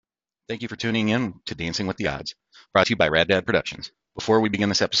Thank you for tuning in to Dancing with the Odds, brought to you by Rad Dad Productions. Before we begin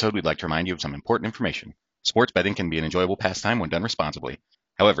this episode, we'd like to remind you of some important information. Sports betting can be an enjoyable pastime when done responsibly.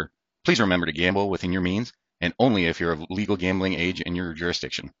 However, please remember to gamble within your means and only if you're of legal gambling age in your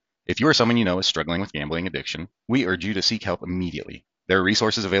jurisdiction. If you or someone you know is struggling with gambling addiction, we urge you to seek help immediately. There are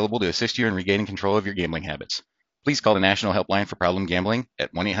resources available to assist you in regaining control of your gambling habits. Please call the National Helpline for Problem Gambling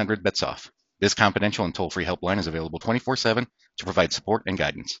at 1-800-BETS-OFF. This confidential and toll-free helpline is available 24/7 to provide support and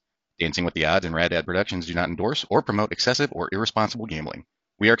guidance. Dancing with the Odds and Rad Dad Productions do not endorse or promote excessive or irresponsible gambling.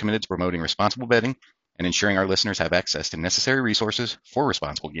 We are committed to promoting responsible betting and ensuring our listeners have access to necessary resources for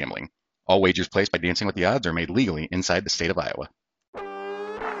responsible gambling. All wagers placed by Dancing with the Odds are made legally inside the state of Iowa.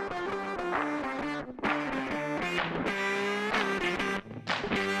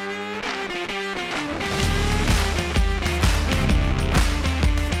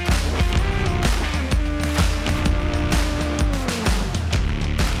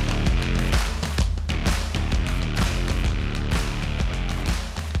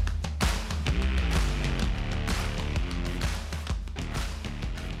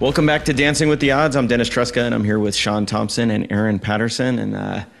 Welcome back to Dancing with the Odds. I'm Dennis Truska, and I'm here with Sean Thompson and Aaron Patterson.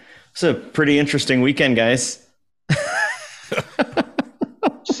 And it's a pretty interesting weekend, guys.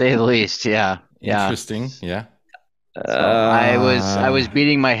 Say the least, yeah. Interesting, yeah. I was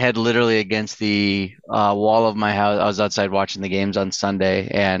beating my head literally against the wall of my house. I was outside watching the games on Sunday,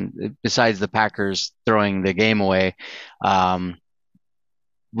 and besides the Packers throwing the game away,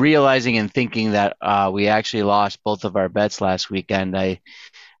 realizing and thinking that we actually lost both of our bets last weekend, I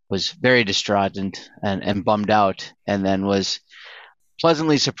was very distraught and bummed out, and then was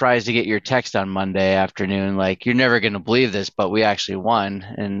pleasantly surprised to get your text on Monday afternoon, like, you're never going to believe this, but we actually won.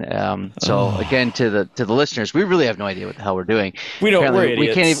 And again, to the listeners, we really have no idea what the hell we're doing. We're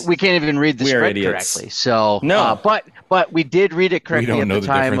idiots. We can't even read the spread correctly. So no, but we did read it correctly. We don't know at the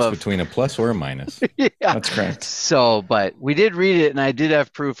time difference between a plus or a minus. Yeah, that's correct. So, but we did read it, and I did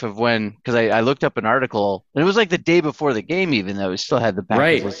have proof of when, because I looked up an article, and it was like the day before the game, even though we still had the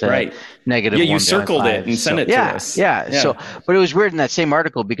Packers right. negative. Yeah, you circled it and sent it to us. Yeah. So, but it was weird in that same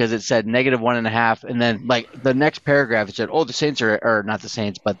article because it said -1.5, and then like the next paragraph it said, "Oh, the Saints or not the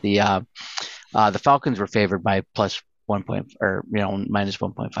Saints, but the Falcons were favored by plus 1 point or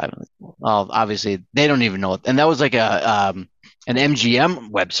 -1.5." Obviously they don't even know it, and that was like an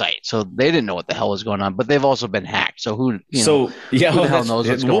MGM website, so they didn't know what the hell was going on. But they've also been hacked, so who the hell knows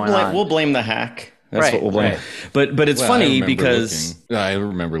what's going on? We'll blame the hack. That's right, what we'll blame. Right. But it's funny because I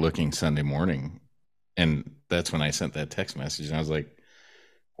remember looking Sunday morning, and that's when I sent that text message, and I was like,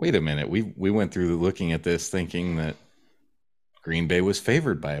 wait a minute, we went through looking at this thinking that Green Bay was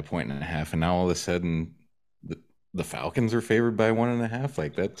favored by 1.5, and now all of a sudden the Falcons are favored by 1.5.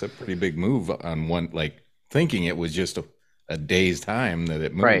 Like, that's a pretty big move on one, like thinking it was just a day's time that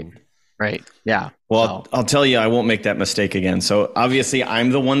it moved. Right. Yeah. Well, I'll tell you, I won't make that mistake again. So obviously I'm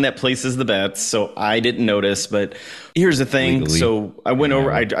the one that places the bets, so I didn't notice. But here's the thing. Legally. So I went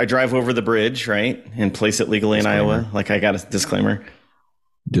over, I drive over the bridge, right, and place it legally in Iowa. Like, I got a disclaimer.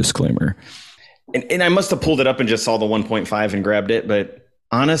 And I must have pulled it up and just saw the 1.5 and grabbed it. But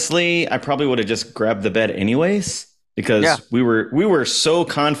honestly, I probably would have just grabbed the bet anyways, because we were so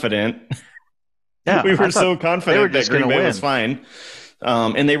confident. Yeah, we were so confident that Green Bay win. was fine.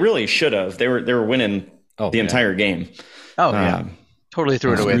 And they really should have. They were winning the entire game. Oh, yeah. Totally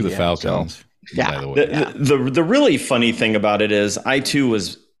threw it away. The Falcons. So, yeah. By the way. The really funny thing about it is I too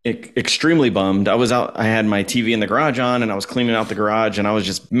was extremely bummed. I was out. I had my TV in the garage on, and I was cleaning out the garage, and I was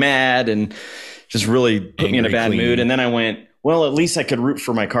just mad and just really put me in a bad mood. And then I went, well, at least I could root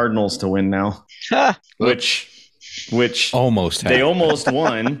for my Cardinals to win now, which almost they almost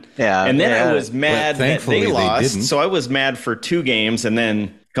won. Yeah. And then I was mad that they lost. Didn't. So I was mad for 2 games, and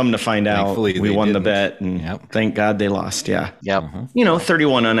then come to find out we won the bet, and thank God they lost. Yeah. Yep.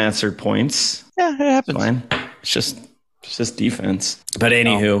 31 unanswered points. Yeah, it happens. It's fine. It's just defense. But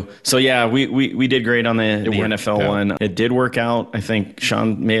anywho, so yeah, we did great on the NFL one. It did work out. I think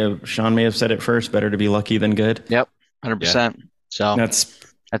Sean may have said it first. Better to be lucky than good. Yep, 100%. So that's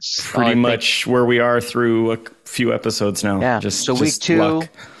pretty much where we are through a few episodes now. Yeah. So week 2, luck.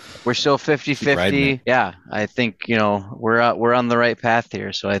 We're still 50-50. Yeah, I think we're on the right path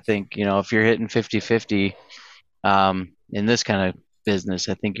here. So I think if you're hitting 50-50 in this kind of business,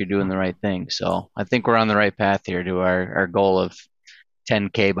 I think you're doing the right thing. So I think we're on the right path here to our goal of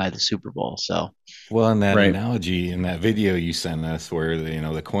 10K by the Super Bowl. So, well, in that analogy in that video you sent us, where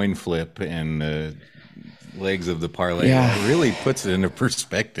the coin flip and legs of the parlay. Yeah. It really puts it into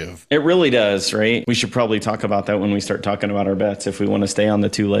perspective. It really does, right? We should probably talk about that when we start talking about our bets, if we want to stay on the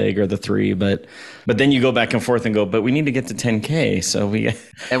 2 leg or the 3. But then you go back and forth and go, but we need to get to 10K. So we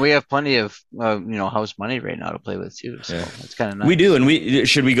have plenty of house money right now to play with too. So it's kind of nice. We do, and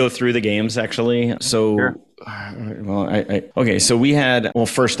should we go through the games actually? So, sure. Well, okay. So we had,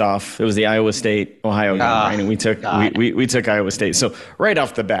 first off, it was the Iowa State Ohio game, right? And we took Iowa State. So right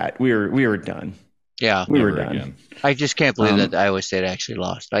off the bat, we were done. Yeah, we were done. Again. I just can't believe that Iowa State actually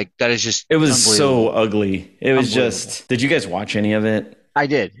lost. Like that is just. It was so ugly. It was just. Did you guys watch any of it? I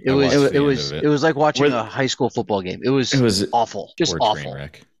did. It was like watching a high school football game. It was awful. Just awful.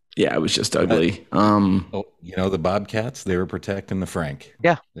 Yeah, it was just ugly. The Bobcats, they were protecting the Frank.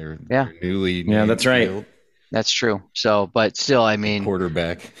 Yeah. They're newly. Yeah, that's right. Field. That's true. So, but still, I mean,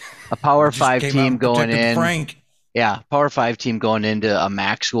 quarterback, a Power 5 team going in. Frank. Yeah, Power 5 team going into a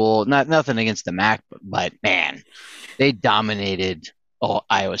MAC school. Nothing against the MAC, but man, they dominated.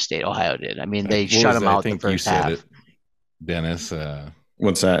 Iowa State, Ohio did. I mean, they shut them out the first half. It, Dennis.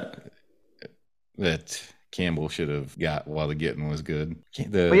 What's that? That Campbell should have got while the getting was good. He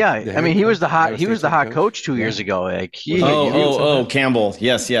was the hot coach 2 years ago. Like Campbell.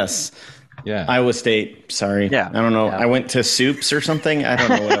 Yes. Yeah. Iowa State. Sorry. Yeah. I don't know. Yeah. I went to Soups or something. I don't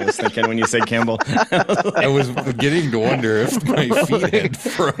know what I was thinking when you said Campbell. I was beginning to wonder if my feet had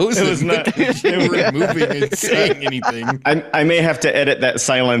frozen. It was not. They weren't moving and saying anything. I may have to edit that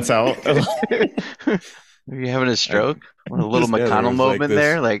silence out. Are you having a stroke? A little McConnell moment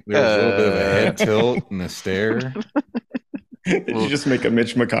there? Like there was a little bit of a head tilt and a stare. Did you just make a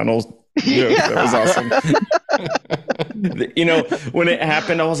Mitch McConnell joke? That was awesome. When it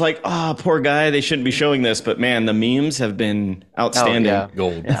happened, I was like, poor guy. They shouldn't be showing this. But man, the memes have been outstanding.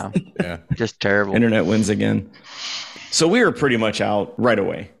 Gold. Yeah. Just terrible. Internet wins again. So we were pretty much out right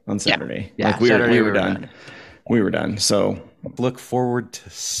away on Saturday. Yeah. Like we were done. We were done. So look forward to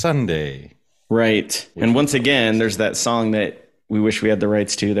Sunday. Right. And once again, there's that song that we wish we had the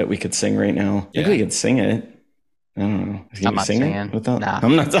rights to that we could sing right now. I think we could sing it. I don't know. I'm not singing. Nah.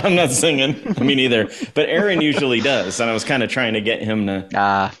 I'm not singing. Me neither. But Aaron usually does. And I was kind of trying to get him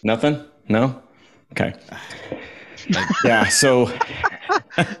to nothing? No? Okay. Yeah, so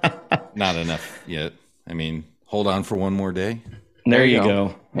not enough yet. I mean, hold on for one more day. There you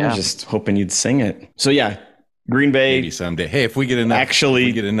go. I was just hoping you'd sing it. So yeah, Green Bay. Maybe someday. Hey, if we get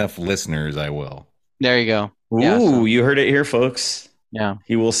enough listeners, I will. There you go. Ooh, you heard it here, folks. Yeah,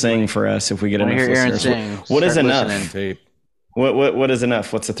 he will sing for us if we get enough listeners. What is enough? What is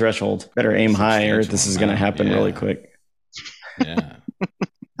enough? What's the threshold? Better aim high, or this is going to happen really quick. Yeah,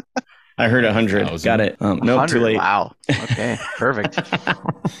 I heard 100. Got it. Nope, too late. Wow. Okay, perfect.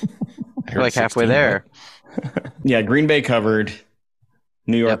 You're like halfway there. Yeah, Green Bay covered.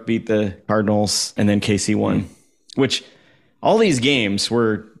 New York beat the Cardinals, and then KC won. Which all these games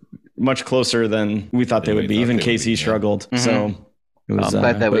were much closer than we thought they would be. Even KC struggled. Mm-hmm. So. It was,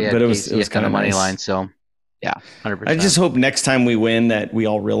 but it was kind of money line. So, yeah, 100%. I just hope next time we win that we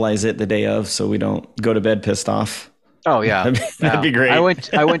all realize it the day of, so we don't go to bed pissed off. Oh yeah, that'd be great. I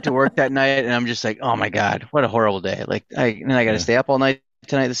went to work that night, and I'm just like, oh my god, what a horrible day! Like, I got to stay up all night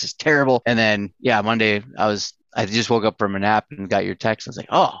tonight. This is terrible. And then Monday I just woke up from a nap and got your text. I was like,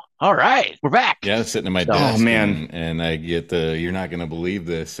 oh, all right, we're back. Yeah, I was sitting at my desk. Oh man, and I get you're not gonna believe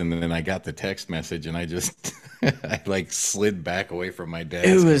this, and then I got the text message, and I just. I slid back away from my desk.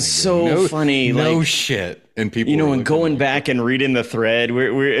 It was so funny. No shit. And people, and going back and reading the thread, it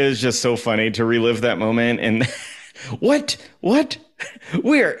was just so funny to relive that moment. And what?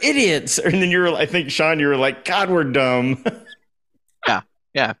 We're idiots. And then I think Sean, you were like, God, we're dumb.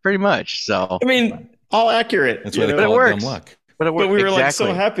 Yeah, pretty much. So I mean, all accurate. That's why they call it dumb luck. But we were like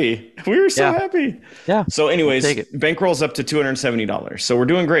so happy. We were so happy. Yeah. So anyways, bankroll's up to $270. So we're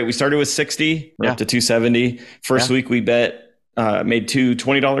doing great. We started with 60, we're up to 270. First week we made two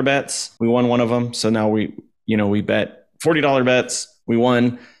 $20 bets. We won one of them. So now we bet $40 bets. We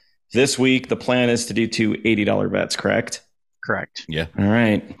won. This week the plan is to do two $80 bets, correct? Correct. Yeah. All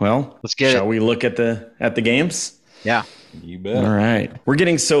right. Well, shall we look at the games? Yeah. You bet. All right. We're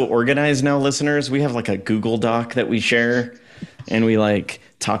getting so organized now, listeners. We have like a Google Doc that we share. And we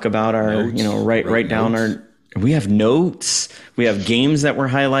talk about our, notes. Write down our, we have notes. We have games that we're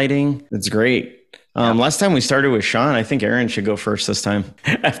highlighting. It's great. Last time we started with Sean, I think Aaron should go first this time.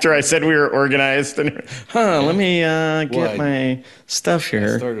 After I said we were organized and, let me get my stuff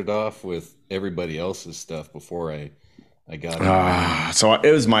here. I started off with everybody else's stuff before I got so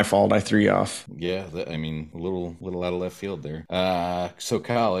it was my fault. I threw you off. Yeah, a little out of left field there. So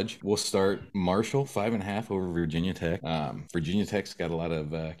college, we'll start Marshall 5.5 over Virginia Tech. Virginia Tech's got a lot of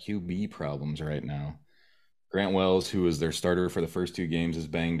QB problems right now. Grant Wells, who was their starter for the first 2 games, is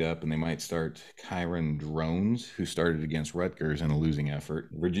banged up, and they might start Kyron Drones, who started against Rutgers in a losing effort.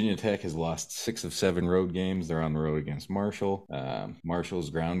 Virginia Tech has lost 6 of 7 road games. They're on the road against Marshall. Marshall's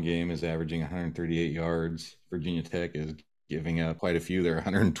ground game is averaging 138 yards. Virginia Tech is giving up quite a few. They're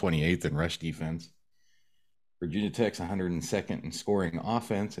 128th in rush defense. Virginia Tech's 102nd in scoring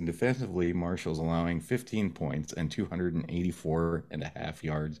offense, and defensively, Marshall's allowing 15 points and 284.5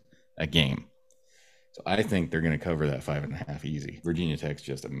 yards a game. So I think they're going to cover that 5.5 easy. Virginia Tech's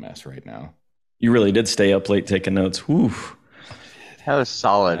just a mess right now. You really did stay up late taking notes. Whew. That was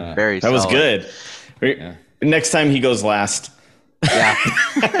solid. Very That solid. was good. Yeah. Next time he goes last. Yeah.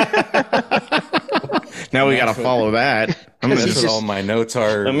 Now we got to follow that. That's what all my notes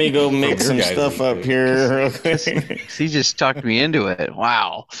are. Let me go from make your some guys' stuff up week. here real quick. He just talked me into it.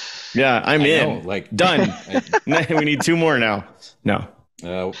 Wow. Yeah, I'm I in. know, like Done. We need 2 more now. No.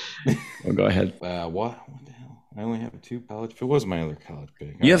 Well, Go ahead. what the hell? I only have 2 college. It was my other college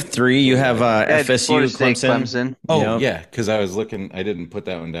pick. You have 3. You have FSU, Florida State, Clemson. Oh, Yep. yeah, because I was looking. I didn't put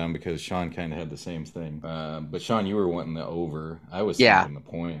that one down because Sean kind of had the same thing. But Sean, you were wanting the over. I was thinking the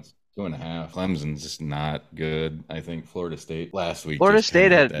points. 2.5. Clemson's just not good. I think Florida State last week. Florida just State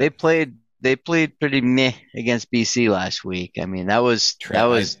kinda had that they played pretty meh against BC last week. I mean, that was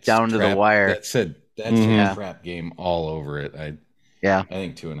down to the wire. That said, that's Yeah. a trap game all over it. I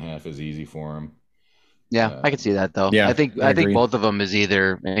think 2.5 is easy for him. Yeah, I can see that though. Yeah, I think agree. both of them is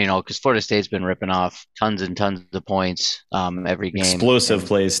either because Florida State's been ripping off tons and tons of points every game. Explosive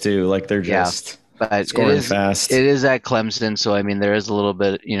plays too. Like they're Yeah. just But scoring fast. It is at Clemson, so I mean there is a little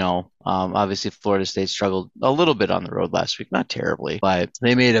bit, obviously Florida State struggled a little bit on the road last week, not terribly, but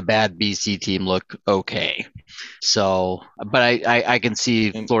they made a bad BC team look okay. So, but I can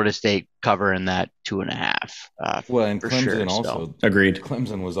see Florida State covering that 2.5. Well, and for Clemson sure, also Agreed.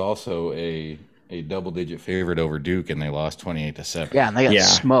 Clemson was also a double-digit favorite over Duke, and they lost 28-7. Yeah, and they got Yeah.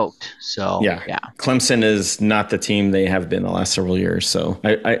 smoked. So Yeah. yeah. Clemson is not the team they have been the last several years. So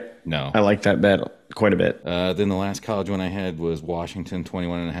I No. like that bet quite a bit. Then the last college one I had was Washington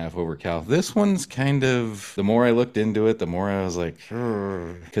 21.5 over Cal. This one's kind of, the more I looked into it, the more I was like,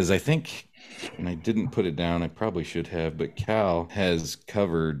 because I think, and I didn't put it down, I probably should have, but Cal has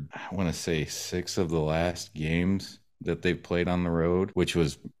covered, I want to say 6 of the last games that they've played on the road, which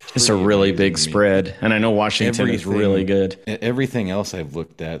was It's a really amazing big to me. spread. And I know Washington is really good. Everything else I've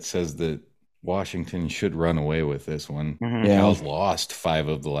looked at says that Washington should run away with this one. Mhm. Yeah. Cal's lost 5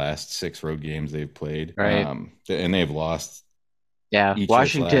 of the last 6 road games they've played. Right. And they've lost Yeah. each of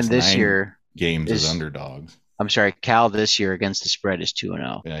Washington last this 9 year, games is- as underdogs. I'm sorry, Cal this year against the spread is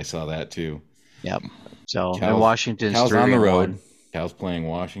 2-0. Yeah, I saw that too. Yep. So and Cal's- Washington's Cal's on the 3-1. road. Cal's playing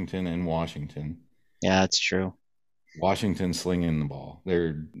Washington and Washington. Yeah, that's true. Washington slinging the ball.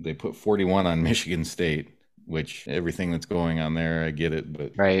 They put 41 on Michigan State, which everything that's going on there, I get it,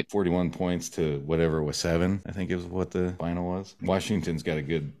 but Right. 41 points to whatever was 7, I think it was what the final was. Washington's got a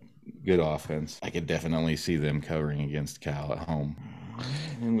good offense. I could definitely see them covering against Cal at home.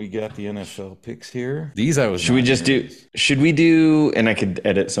 And we got the NFL picks here. These I was. Should we just do, and I could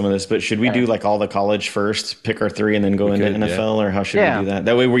edit some of this, but should we do like all the college first, pick our 3 and then go into could, NFL or how should we do that?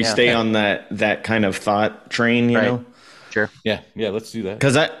 That way we stay on that kind of thought train, you know? Sure. Yeah, let's do that.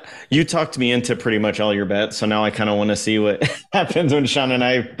 Because you talked me into pretty much all your bets, so now I kind of want to see what happens when Sean and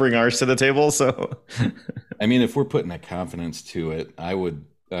I bring ours to the table. So, I mean, if we're putting a confidence to it, I would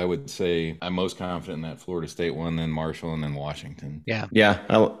say I'm most confident in that Florida State one, then Marshall, and then Washington. yeah,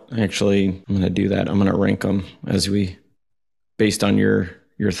 I'm going to do that. I'm going to rank them based on your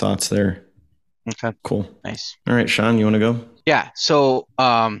thoughts there. Okay. Cool. Nice. All right, Sean, you want to go? Yeah. So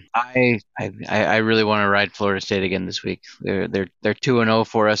I really want to ride Florida State again this week. They're 2-0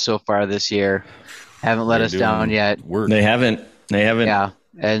 for us so far this year. Haven't let They're us down doing yet. work. They haven't. Yeah.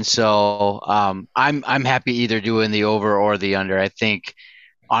 And so I'm happy either doing the over or the under. I think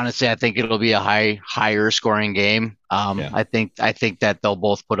it'll be a higher scoring game. I think that they'll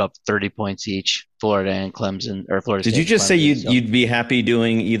both put up 30 points each, Florida and Clemson, or Florida State. Did you just say Clemson, you'd be happy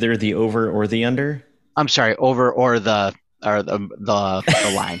doing either the over or the under? I'm sorry, over or the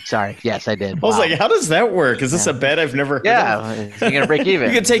line. Sorry. Yes, I did. I was like, how does that work? Is this a bet I've never heard of? Yeah, you're gonna break even.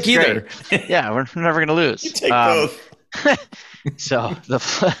 You can take It's either. great. Yeah, we're never gonna lose. You take both. So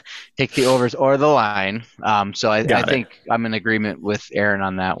take the overs or the line. So I think I'm in agreement with Aaron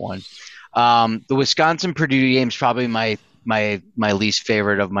on that one. The Wisconsin Purdue game is probably my my least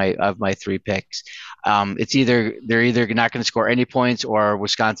favorite of my three picks. They're either not going to score any points, or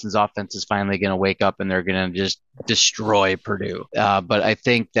Wisconsin's offense is finally going to wake up and they're going to just destroy Purdue. But I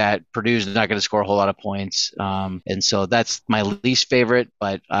think that Purdue's not going to score a whole lot of points, and so that's my least favorite.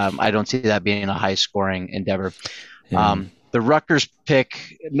 But I don't see that being a high scoring endeavor. Yeah. The Rutgers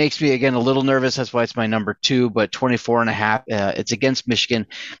pick makes me, again, a little nervous. That's why it's my number 2, but 24.5. It's against Michigan.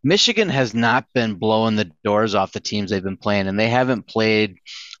 Michigan has not been blowing the doors off the teams they've been playing, and they haven't played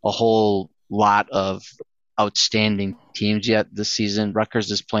a whole lot of outstanding teams yet this season. Rutgers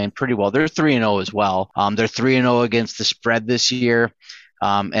is playing pretty well. They're 3-0 as well. They're 3-0 against the spread this year.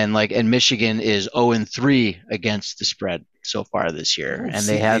 And Michigan is 0-3 against the spread so far this year.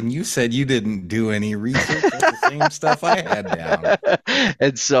 And you said you didn't do any research. That's the same stuff I had down.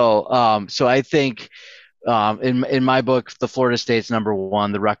 And so I think in my book, the Florida State's number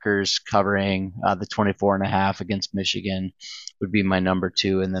 1, the Rutgers covering the 24.5 against Michigan would be my number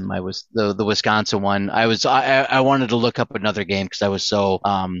 2, and then the Wisconsin one. I wanted to look up another game because I was so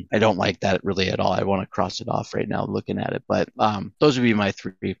I don't like that really at all. I want to cross it off right now looking at it, but those would be my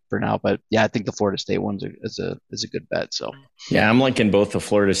 3 for now. But yeah, I think the Florida State one's is a good bet. So yeah, I'm liking both the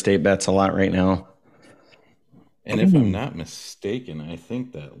Florida State bets a lot right now. And if I'm not mistaken, I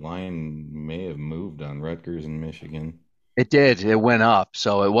think that line may have moved on Rutgers and Michigan. It did. It went up.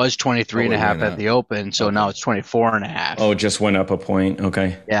 So it was 23.5 at the open. So now it's 24.5. Oh, it just went up a point.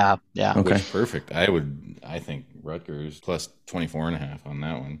 Okay. Yeah. Okay. Which, perfect. I think Rutgers plus 24.5 on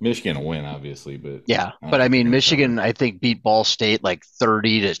that one. Michigan will win, obviously, but yeah. But I mean, Michigan, I think, beat Ball State like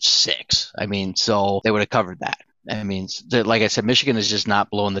 30-6. I mean, so they would have covered that. I mean, like I said, Michigan is just not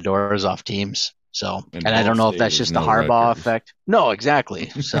blowing the doors off teams. So, and I don't know if that's just the Harbaugh effect. No, exactly.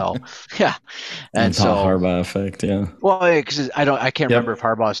 So, yeah, and so Harbaugh effect. Yeah. Well, because I can't remember if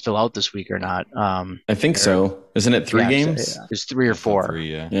Harbaugh is still out this week or not. I think so. Isn't it 3 games? It's 3 or 4.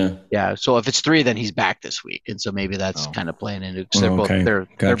 3, yeah. So if it's 3, then he's back this week, and so maybe that's kind of playing into because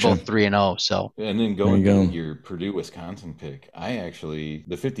they're both 3-0. So and then going to your Purdue Wisconsin pick, the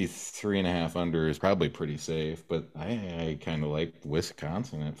 53.5 under is probably pretty safe, but I kind of like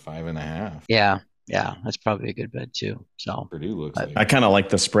Wisconsin at 5.5. Yeah, that's probably a good bet too. So Purdue looks like I kind of like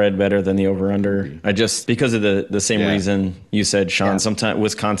the spread better than the over/under. I just because of the same reason you said, Sean. Yeah. Sometimes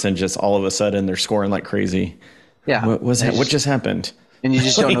Wisconsin just all of a sudden they're scoring like crazy. Yeah, what just happened? And you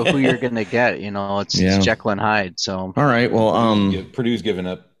just don't know who you're going to get. It's Jekyll and Hyde. So all right, well, Purdue's given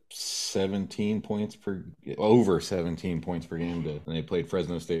up over 17 points per game and they played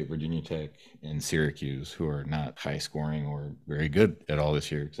Fresno State, Virginia Tech, and Syracuse, who are not high scoring or very good at all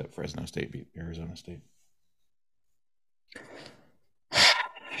this year, except Fresno State beat Arizona State.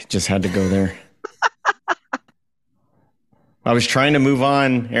 Just had to go there. I was trying to move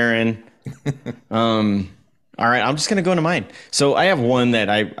on, Aaron. All right, I'm just going to go into mine. So I have one that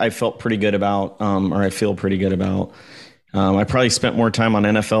I felt pretty good about, or I feel pretty good about. I probably spent more time on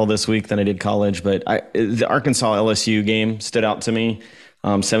NFL this week than I did college, but the Arkansas LSU game stood out to me.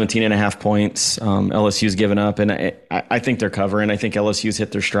 17.5 points. LSU's given up, and I think they're covering. I think LSU's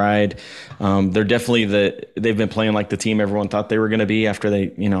hit their stride. They're definitely they've been playing like the team everyone thought they were going to be after they,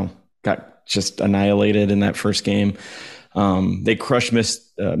 got just annihilated in that first game. They crushed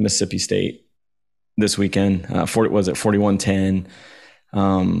Mississippi State this weekend. 41-10.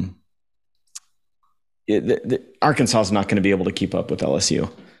 Arkansas is not going to be able to keep up with LSU.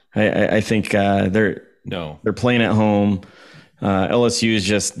 I think they're playing at home. LSU is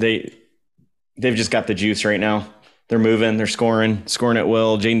just they've just got the juice right now. They're moving, they're scoring at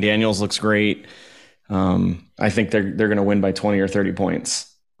will. Jaden Daniels looks great. I think they're going to win by 20 or 30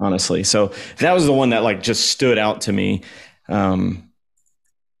 points, honestly. So that was the one that just stood out to me.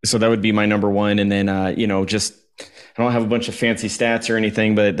 So that would be my number 1. And then just I don't have a bunch of fancy stats or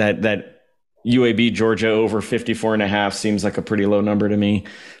anything, but that UAB Georgia over 54.5 seems like a pretty low number to me.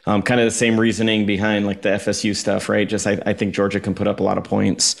 Kind of the same reasoning behind the FSU stuff, right? Just I think Georgia can put up a lot of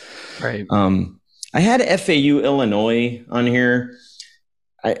points. Right. I had FAU Illinois on here.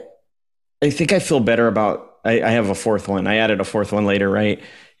 I think I feel better about. I have a 4th one. I added a 4th one later, right?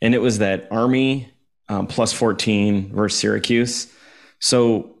 And it was that Army plus 14 versus Syracuse.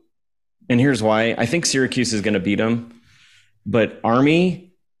 So, and here's why. I think Syracuse is going to beat them, but Army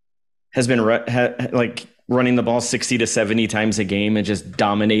has been running the ball 60 to 70 times a game and just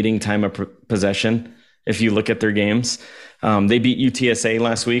dominating time of possession. If you look at their games, they beat UTSA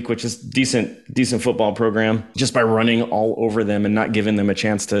last week, which is decent football program, just by running all over them and not giving them a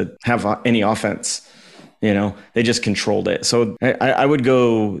chance to have any offense. They just controlled it. So I would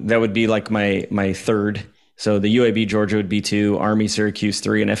go. That would be like my 3rd So the UAB Georgia would be 2, Army Syracuse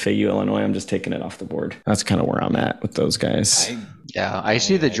 3, and FAU Illinois. I'm just taking it off the board. That's kind of where I'm at with those guys. I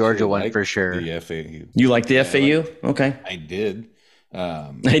see the Georgia one liked for sure. The FAU. You like the FAU? Okay. I did.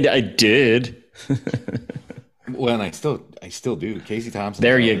 I did. Well, and I still do. Casey Thompson.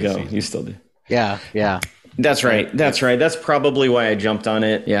 There you go. You still do. Yeah. That's right. That's probably why I jumped on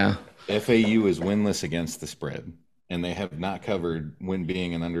it. Yeah. FAU is winless against the spread, and they have not covered when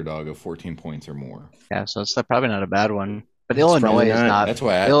being an underdog of 14 points or more. Yeah, so it's probably not a bad one. But It's Illinois probably is not. not. That's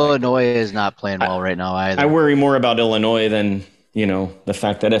why Illinois is not playing well right now either. I worry more about Illinois than, the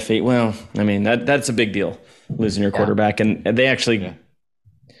fact that FAU, well, I mean, that's a big deal, losing your quarterback. And they actually,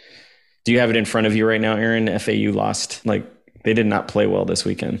 do you have it in front of you right now, Aaron? FAU lost. They did not play well this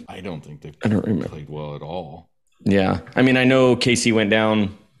weekend. I don't think they played well at all. Yeah. I mean, I know Casey went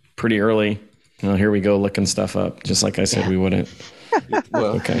down pretty early. Well, here we go looking stuff up, just like I said we wouldn't.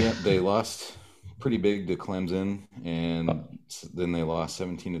 Well, Okay. yeah, they lost pretty big to Clemson, and then they lost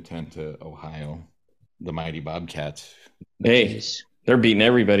 17-10 to Ohio, the mighty Bobcats. Hey, they're beating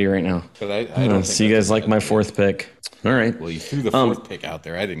everybody right now. But I don't So you guys like my 4th pick. All right. Well, you threw the 4th pick out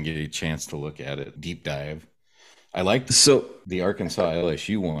there. I didn't get a chance to look at it, deep dive. I liked the Arkansas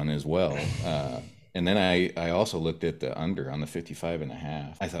LSU one as well. And then I also looked at the under on the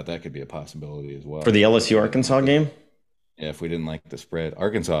 55.5. I thought that could be a possibility as well. For the LSU Arkansas game? Yeah, if we didn't like the spread.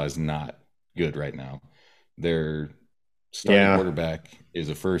 Arkansas is not good right now. Their starting quarterback is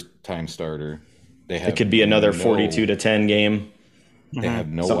a first-time starter. It could be another 42-10 game. They have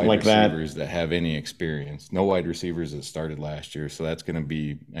no Something wide like receivers that have any experience. No wide receivers that started last year. So that's going to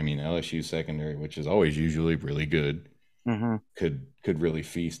be, LSU secondary, which is always usually really good, could really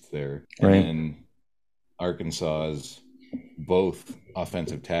feast there. Right. And then Arkansas's both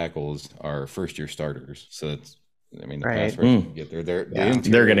offensive tackles are first-year starters. So that's, the pass rush can get there. They're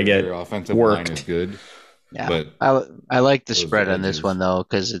going to get their offensive worked. line is good. Yeah, but I like the those spread on this edges. one though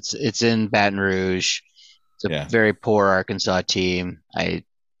because it's in Baton Rouge. It's a very poor Arkansas team. I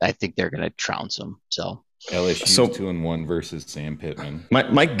think they're going to trounce them. So LSU's 2-1 versus Sam Pittman.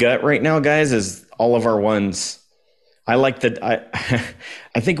 My gut right now, guys, is all of our ones. I like that.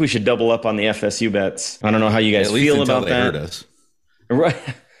 I think we should double up on the FSU bets. I don't know how you guys feel about that. Hurt us. Right.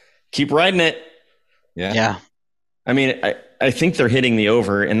 Keep riding it. Yeah. I mean, I think they're hitting the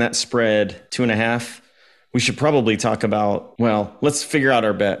over in that spread 2.5. We should probably talk about, let's figure out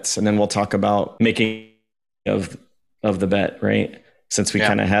our bets and then we'll talk about making of the bet, right? Since we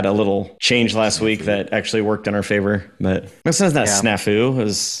kind of had a little change last week that actually worked in our favor. But this is not snafu. It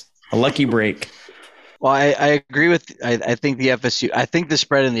was a lucky break. Well, I agree with. I think the FSU. I think the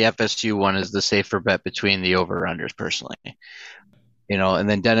spread in the FSU one is the safer bet between the over/unders personally. And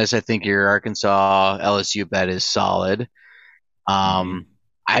then Dennis, I think your Arkansas LSU bet is solid. I'm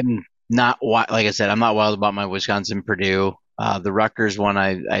not like I said, I'm not wild about my Wisconsin Purdue. The Rutgers one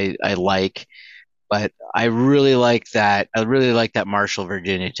I like, but I really like that. I really like that Marshall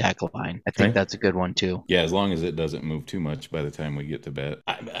Virginia tackle line. I think that's a good one too. Yeah, as long as it doesn't move too much by the time we get to bet.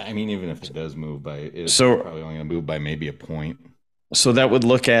 Even if it does move it's probably only going to move by maybe a point. So that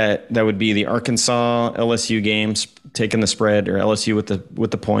would be the Arkansas LSU games taking the spread, or LSU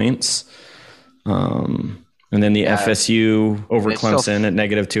with the points, and then the FSU over Clemson at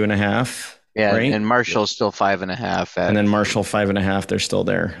 -2.5. Yeah, right? And Marshall's still 5.5. And then Marshall 5.5. They're still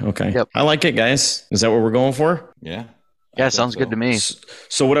there. Okay. Yep. I like it, guys. Is that what we're going for? Yeah. Yeah, sounds good to me.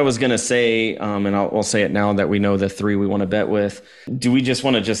 So what I was going to say, and I'll say it now that we know the 3 we want to bet with. Do we just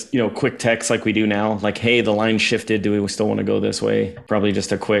want to quick text like we do now? Like, hey, the line shifted. Do we still want to go this way? Probably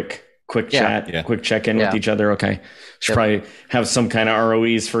just a quick chat, quick check-in with each other. Okay. Should probably have some kind of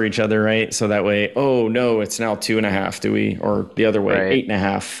ROEs for each other, right? So that way, oh no, it's now 2.5. Do we, or the other way,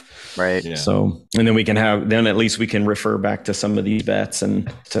 8.5. Right. Yeah. So, and then then at least we can refer back to some of these bets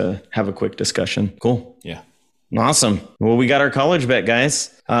and to have a quick discussion. Cool. Yeah. Awesome. Well, we got our college bet,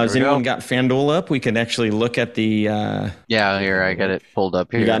 guys. Has anyone got FanDuel up? We can actually look at the. Here, I got it pulled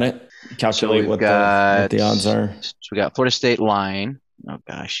up here. You got it? Calculate what the odds are. So we got Florida State line. Oh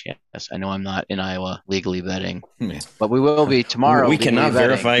gosh, yes. I know I'm not in Iowa legally betting, but we will be tomorrow. We cannot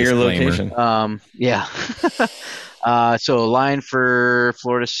verify your location. Yeah. So line for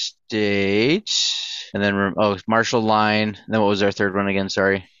Florida State, and then Marshall line. Then what was our third one again?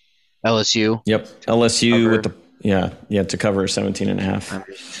 Sorry, LSU. Yep, LSU with the to cover 17.5. I'm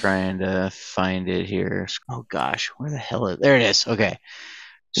just trying to find it here. Oh gosh, where the hell is there? It is. Okay,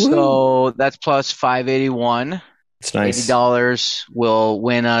 so that's plus 581. It's nice. $80 will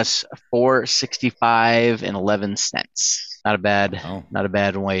win us $4.65 and 11 cents. Not a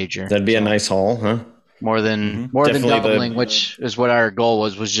bad wager. That'd be a nice haul, huh? more than Definitely doubling, which is what our goal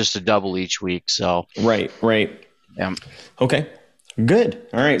was just to double each week. So Right. yeah. Okay. Good.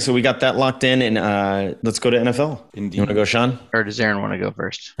 All right. So we got that locked in, and let's go to NFL. Indeed. You want to go, Sean? Or does Aaron want to go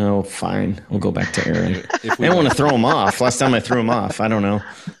first? Oh, fine. We'll go back to Aaron. If I don't want to throw him off. Last time I threw him off. I don't know.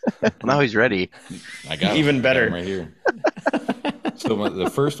 Now he's ready. I got Even him. better. I got him right here. So the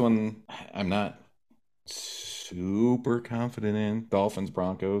first one, I'm not super confident in. Dolphins,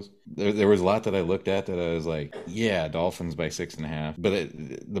 Broncos. There was a lot that I looked at that I was like, yeah, Dolphins by 6.5. But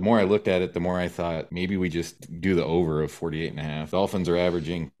the more I looked at it, the more I thought maybe we just do the over of 48.5. Dolphins are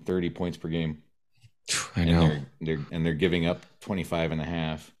averaging 30 points per game. I know. And they're giving up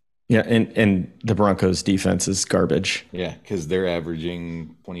 25.5. Yeah, and the Broncos defense is garbage. Yeah, because they're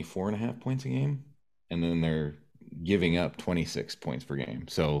averaging 24.5 points a game, and then they're giving up 26 points per game.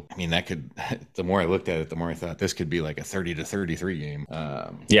 So, I mean, that could, the more I looked at it, the more I thought this could be like a 30-33 game.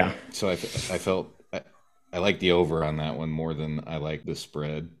 Yeah. So I felt I like the over on that one more than I like the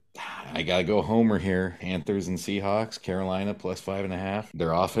spread. I got to go homer here. Panthers and Seahawks, Carolina plus 5.5.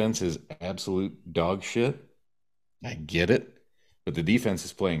 Their offense is absolute dog shit. I get it, but the defense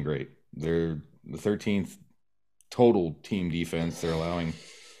is playing great. They're the 13th total team defense. They're allowing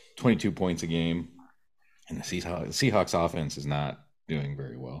 22 points a game. And the Seahawks offense is not doing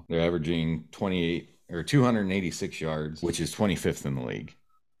very well. They're averaging 286 yards, which is 25th in the league.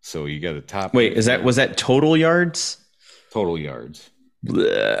 So you got a top. Wait, was that total yards? Total yards.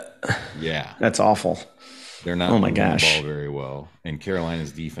 Blech. Yeah. That's awful. They're not moving the ball very well. And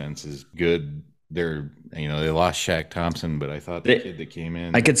Carolina's defense is good. They lost Shaq Thompson, but I thought the kid that came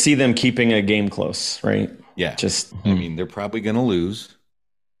in. I could see them keeping a game close, right? Yeah. I mean, they're probably going to lose,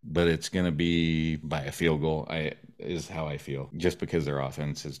 but it's going to be by a field goal. Is how I feel, just because their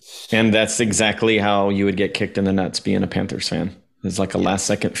offense is. And that's exactly how you would get kicked in the nuts being a Panthers fan. It's like a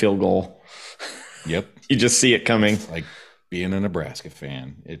last-second field goal. Yep. You just see it coming. It's like being a Nebraska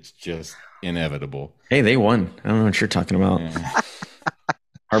fan. It's just inevitable. Hey, they won. I don't know what you're talking about. Yeah.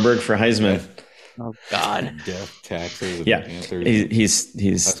 Harburg for Heisman. Oh God. Death taxes. Yeah.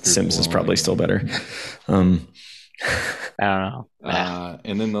 He's Sims is probably still better. I don't know.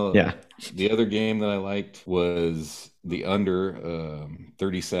 And then the other game that I liked was the under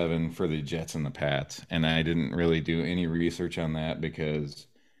 37 for the Jets and the Pats. And I didn't really do any research on that because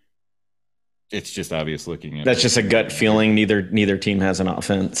it's just obvious looking at. That's just a gut feeling. Neither team has an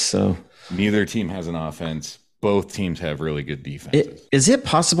offense. So neither team has an offense. Both teams have really good defenses. Is it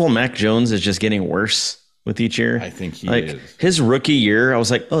possible Mac Jones is just getting worse with each year? I think he is. His rookie year, I was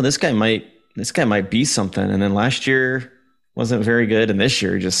like, oh, this guy might be something. And then last year wasn't very good. And this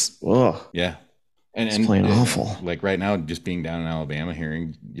year just, yeah. And playing awful. Like right now, just being down in Alabama,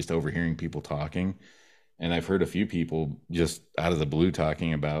 overhearing people talking. And I've heard a few people just out of the blue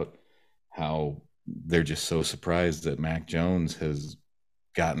talking about how they're just so surprised that Mac Jones has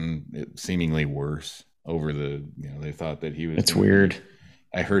gotten it seemingly worse over they thought that he was. It's weird.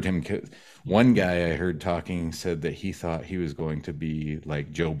 I heard him. One guy I heard talking said that he thought he was going to be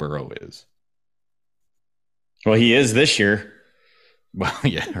like Joe Burrow is. Well, he is this year. Well,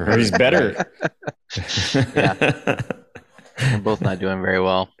 yeah, or he's better. Yeah, we're both not doing very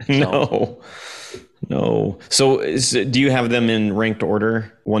well. So. No. So, do you have them in ranked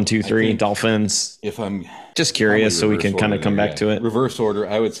order? 1, 2, 3. Dolphins. If I'm just curious, so we can kind of come back to it. Reverse order.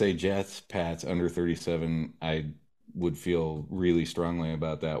 I would say Jets, Pats under 37. I would feel really strongly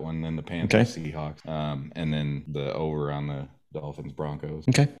about that one. Then the Panthers, Seahawks, and then the over on the Dolphins, Broncos.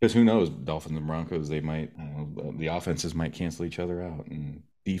 Okay. Because who knows? Dolphins and Broncos, they might. The offenses might cancel each other out, and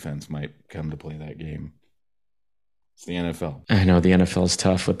defense might come to play that game. It's the NFL. I know the NFL is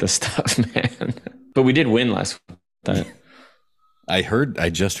tough with this stuff, man. But we did win last week. I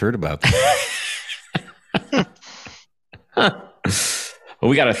just heard about that. Well,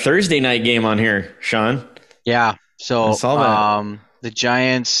 we got a Thursday night game on here, Sean. Yeah. So I saw that. The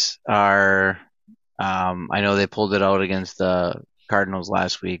Giants are I know they pulled it out against the Cardinals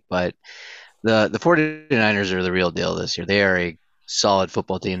last week, but the 49ers are the real deal this year. They are a solid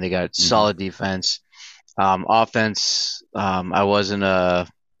football team. They got solid defense. Offense, I wasn't a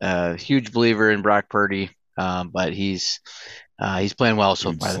huge believer in Brock Purdy, but he's playing well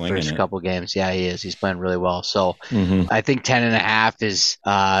so far the first couple games. Yeah, he is. He's playing really well. So I think 10.5 is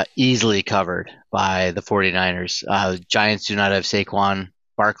easily covered by the 49ers. Giants do not have Saquon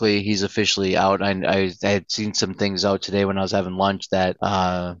Barkley. He's officially out. I had seen some things out today when I was having lunch that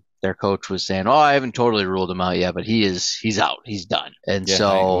their coach was saying, I haven't totally ruled him out yet, but he's out. He's done. And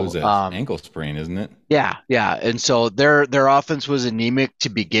ankle sprain, isn't it? Yeah. And so their offense was anemic to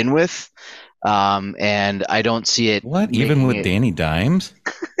begin with. And I don't see it. What? Even with Danny Dimes?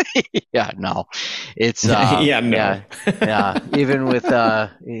 Yeah, no, it's Yeah, no. yeah. Even with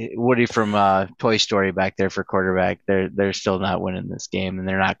Woody from Toy Story back there for quarterback, they're still not winning this game, and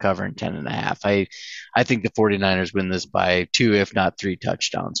they're not covering 10.5. I think the 49ers win this by 2, if not 3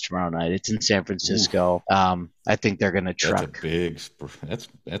 touchdowns tomorrow night. It's in San Francisco. I think they're going to truck.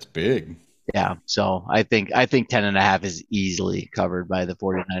 That's big. Yeah, so I think 10.5 is easily covered by the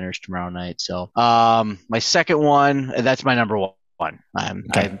 49ers tomorrow night. So my second one, that's my number one. I'm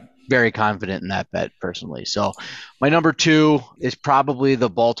very confident in that bet personally. So my number 2 is probably the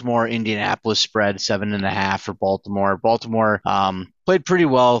Baltimore-Indianapolis spread, 7.5 for Baltimore. Baltimore played pretty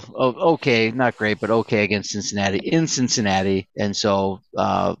well. Okay, not great, but okay against Cincinnati in Cincinnati. And so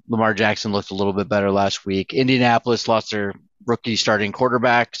Lamar Jackson looked a little bit better last week. Indianapolis lost their rookie starting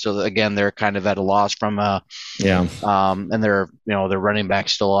quarterback, so again they're kind of at a loss from and their running back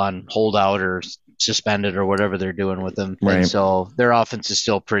still on holdout or suspended or whatever they're doing with them, right. And so their offense is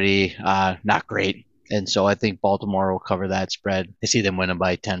still pretty not great, and so I think Baltimore will cover that spread. I see them winning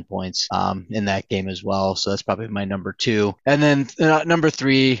by 10 points in that game as well, so that's probably my number 2. And then number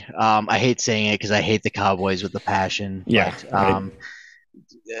 3, I hate saying it because I hate the Cowboys with a passion, but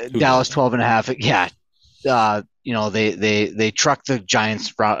Dallas 12.5, they trucked the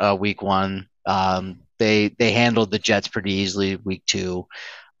Giants week 1. They handled the Jets pretty easily week 2.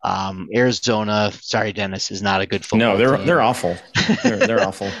 Arizona, sorry Dennis, is not a good football team. No, they're awful. They're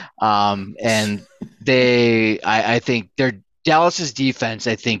awful. And I think Dallas's defense,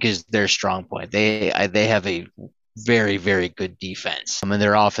 I think, is their strong point. They have a very, very good defense. And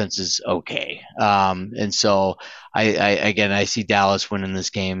their offense is okay. And so I see Dallas winning this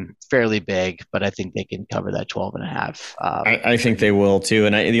game fairly big, but I think they can cover that 12.5. I think they will too.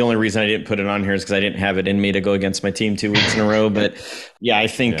 And the only reason I didn't put it on here is because I didn't have it in me to go against my team 2 weeks in a row. But yeah, I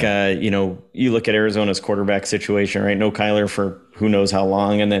think, you look at Arizona's quarterback situation, right? No Kyler for who knows how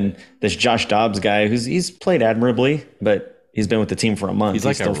long. And then this Josh Dobbs guy he's played admirably, but he's been with the team for a month.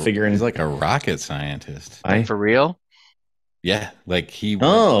 He's still figuring. He's like a rocket scientist. For real? Yeah, like he.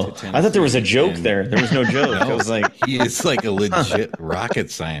 Oh, I thought there was a joke there. There was no joke. I was like, he is like a legit rocket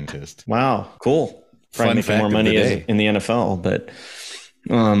scientist. Wow, cool. Probably making more money in the NFL, but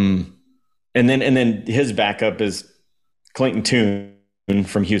and then his backup is Clayton Tune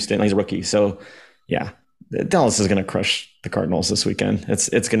from Houston. He's a rookie, so yeah. Dallas is going to crush the Cardinals this weekend. It's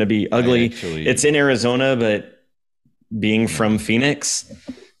going to be ugly. It's in Arizona, but being from Phoenix,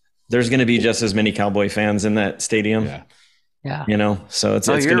 there's going to be just as many Cowboy fans in that stadium. Yeah. So it's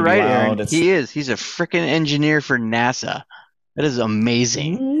going to be right, loud. Aaron. He is. He's a freaking engineer for NASA. That is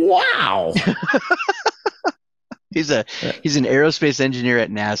amazing. Wow. He's an aerospace engineer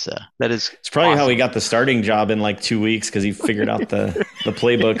at NASA. That is. It's probably awesome. how he got the starting job in like 2 weeks because he figured out the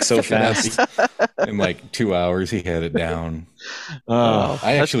playbook so fast. In like 2 hours, he had it down.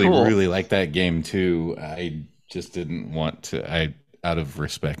 I actually really like that game too. I just didn't want to. Out of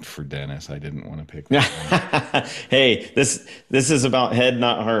respect for Dennis, I didn't want to pick that one. Hey, this is about head,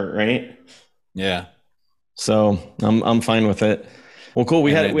 not heart, right? Yeah. So I'm fine with it. Well, cool.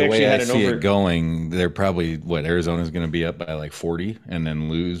 We actually had an over. It going. They're probably Arizona's going to be up by like 40 and then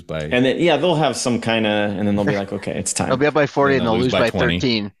lose by. And then they'll have some kind of, and then they'll be like, okay, it's time. They'll be up by 40 and they'll lose by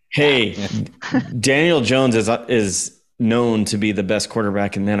 13. Hey, Daniel Jones is known to be the best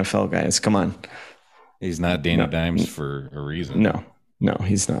quarterback in the NFL, guys. Come on. He's not Danny Dimes for a reason. No,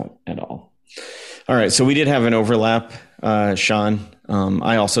 he's not at all. All right, so we did have an overlap, Sean.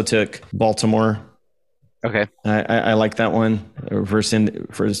 I also took Baltimore. Okay. I like that one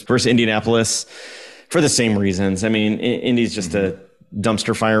versus Indianapolis for the same reasons. I mean, Indy's just a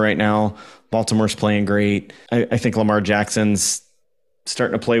dumpster fire right now. Baltimore's playing great. I think Lamar Jackson's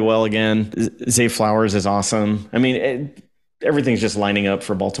starting to play well again. Zay Flowers is awesome. I mean, everything's just lining up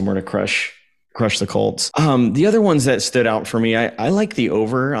for Baltimore to crush the Colts. The other ones that stood out for me, I like the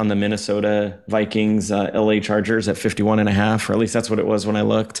over on the Minnesota Vikings, LA Chargers at 51.5, or at least that's what it was when I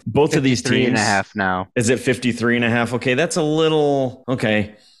looked. Both of these teams. 53.5 now. Is it 53.5? Okay, that's a little,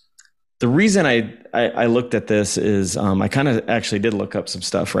 okay. The reason I looked at this is I kind of actually did look up some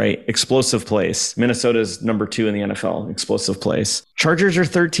stuff, right? Explosive plays. Minnesota's number 2 in the NFL, explosive plays. Chargers are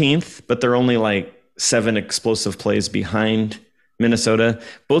 13th, but they're only like 7 explosive plays behind Minnesota.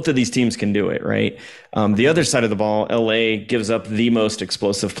 Both of these teams can do it, right? The other side of the ball, LA gives up the most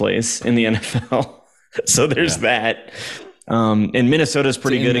explosive plays in the NFL. So there's that. And Minnesota's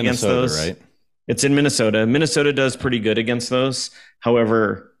pretty good against those. Right? It's in Minnesota. Minnesota does pretty good against those.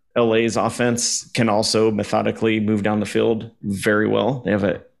 However, LA's offense can also methodically move down the field very well. They have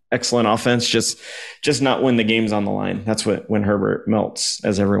a excellent offense, just not when the game's on the line. That's when Herbert melts,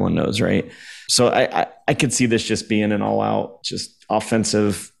 as everyone knows, right? So I could see this just being an all-out, just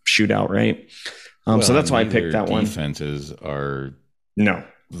offensive shootout, right? So that's why I picked that one. Defenses are no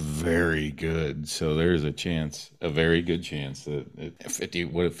very good, so there's a very good chance that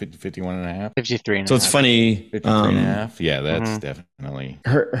 51 and a half, 53 and so it's funny, 53 and a half. Yeah, that's definitely.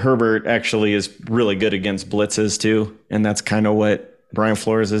 Herbert actually is really good against blitzes too, and that's kind of what Brian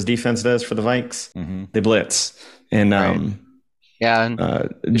Flores' defense does for the Vikes. They blitz, and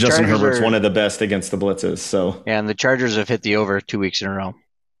Justin Herbert's one of the best against the blitzes. So and the Chargers have hit the over 2 weeks in a row.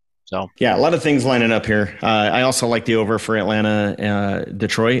 So yeah, a lot of things lining up here. I also like the over for Atlanta,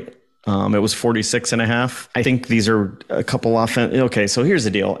 Detroit. It was 46.5. I think these are a couple offense. Okay, so here's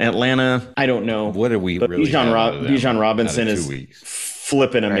the deal. Atlanta, I don't know. What are we really? Bijan Robinson is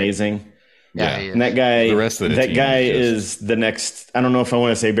flipping amazing. Yeah, and that guy, the rest of the team is the next. I don't know if I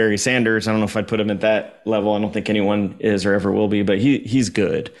want to say Barry Sanders. I don't know if I'd put him at that level. I don't think anyone is or ever will be, but he's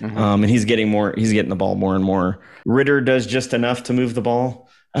good. And he's getting the ball more and more. Ritter does just enough to move the ball.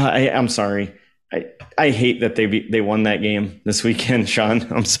 I'm sorry. I hate that they won that game this weekend, Sean.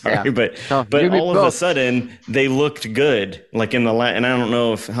 I'm sorry, but all of a sudden they looked good, like in the and I don't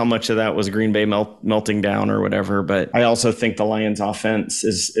know how much of that was Green Bay melting down or whatever. But I also think the Lions' offense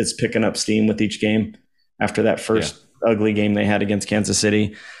is picking up steam with each game after that first ugly game they had against Kansas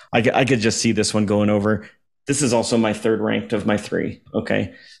City. I could just see this one going over. This is also my third ranked of my three.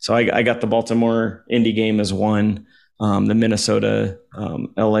 Okay, so I got the Baltimore Indy game as 1. The Minnesota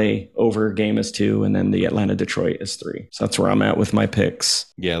LA over game is 2, and then the Atlanta Detroit is 3. So that's where I'm at with my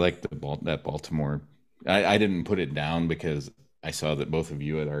picks. Yeah, I like that Baltimore. I didn't put it down because I saw that both of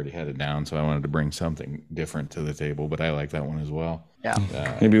you had already had it down, so I wanted to bring something different to the table. But I like that one as well. Yeah,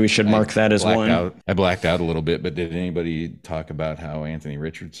 maybe we should mark that as one. I blacked out a little bit, but did anybody talk about how Anthony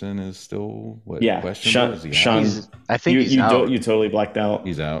Richardson is still questionable? Sean, I think you totally blacked out.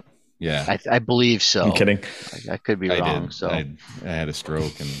 He's out. Yeah, I believe so. I'm kidding. I could be wrong. So I had a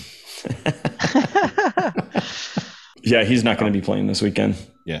stroke and. Yeah, he's not going to be playing this weekend.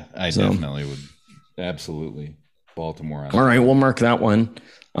 Yeah, I definitely would. Absolutely, Baltimore. All right, we'll mark that one.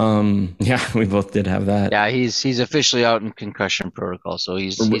 Yeah, we both did have that. Yeah, he's officially out in concussion protocol, so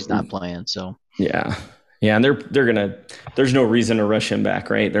he's not playing. So yeah, and they're gonna. There's no reason to rush him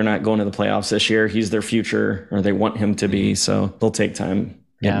back, right? They're not going to the playoffs this year. He's their future, or they want him to be. So they'll take time.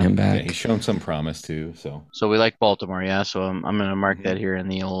 Getting him back. Yeah, he's shown some promise too. So we like Baltimore, yeah. So I'm going to mark that here in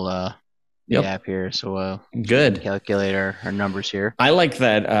the old app here. So good. Calculate our numbers here. I like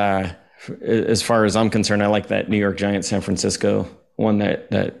that. As far as I'm concerned, I like that New York Giants San Francisco one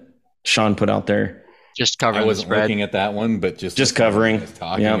that Sean put out there. Just covering. I wasn't looking at that one, but just covering.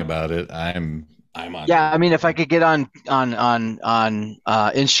 Talking about it, I'm on. Yeah, I mean, if I could get on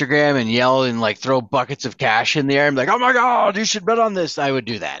Instagram and yell and like throw buckets of cash in the air and be like, "Oh my God, you should bet on this," I would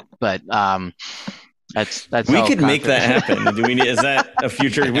do that. But that's we could make that happen. Do we? Is that a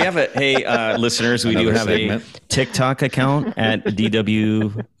future? We have listeners. We do have a TikTok account at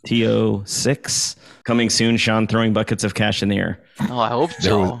DWTO6 coming soon. Sean throwing buckets of cash in the air. Oh, I hope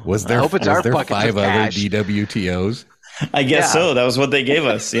so. Was there 5 other DWTOs? I guess so. That was what they gave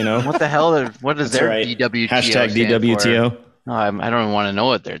us, What the hell? What is their DWTO? Hashtag DWTO. No, I don't even want to know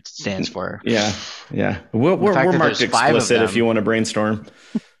what that stands for. Yeah. We're marked explicit if you want to brainstorm.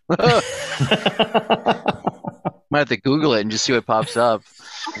 Might have to Google it and just see what pops up.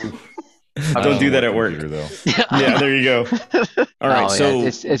 Don't do that at work. Though. Yeah, there you go. All right,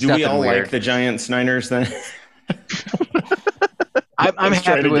 it's do we all like the Giants Niners then? I'm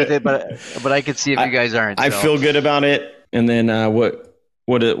happy with it, but I could see if you guys aren't. I feel good about it. And then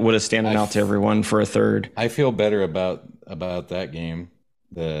what is standing out to everyone for a third? I feel better about that game,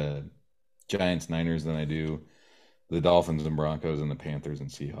 the Giants Niners, than I do the Dolphins and Broncos and the Panthers and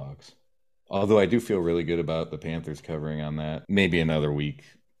Seahawks. Although I do feel really good about the Panthers covering on that. Maybe another week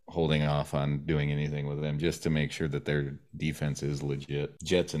holding off on doing anything with them just to make sure that their defense is legit.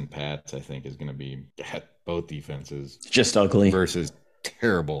 Jets and Pats, I think, is going to be both defenses just ugly versus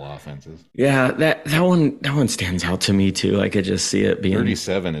terrible offenses. Yeah, that one stands out to me too. I could just see it being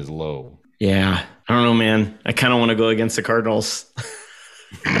 37 is low. Yeah, I don't know, man. I kind of want to go against the Cardinals.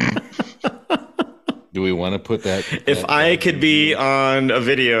 Do we want to put that? If I could be on a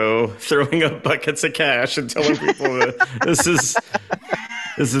video throwing up buckets of cash and telling people that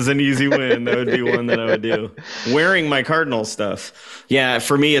this is an easy win, that would be one that I would do. Wearing my Cardinals stuff. Yeah,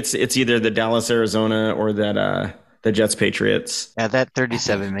 for me, it's either the Dallas, Arizona, or that the Jets, Patriots. Yeah, that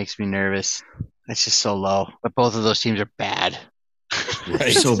 37 makes me nervous. It's just so low. But both of those teams are bad.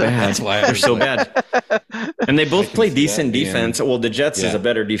 Right. So bad. That's why they're so bad. And they I both can play see decent that being- defense. Well, the Jets is Yeah. a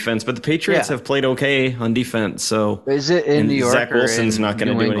better defense, but the Patriots Yeah. have played okay on defense. So Is it in And New York Zach or Wilson's in not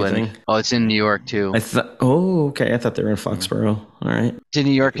gonna New do England? anything. Oh, it's in New York too. I thought, okay. I thought they were in Foxborough. All right. It's in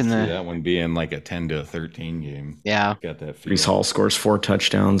New I York could in see the that one being like a 10-13 game. yeah. Got that feel. Brees Hall scores 4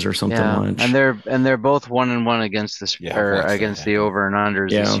 touchdowns or something Yeah, much. and they're both 1-1 against this Yeah, I've or watched that against the happen. over and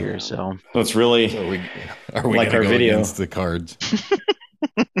unders Yeah. this year. So So it's really So are we Like gonna our go video. against the Cards?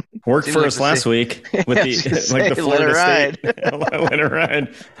 worked Seems for like us the last same- week with I was the gonna like the say, Florida let State. Let it ride.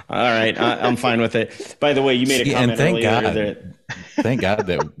 All right, I'm fine with it. By the way, you made a See, comment and thank earlier God. that Thank God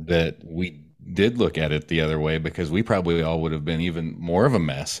that we did look at it the other way, because we probably all would have been even more of a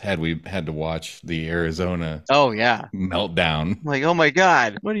mess had we had to watch the Arizona oh yeah, meltdown. like oh my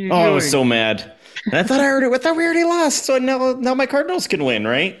God, what are you I doing? was so mad. And I thought we already lost, so now my Cardinals can win,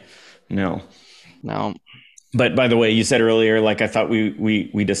 right? No. No, But by the way, you said earlier, like I thought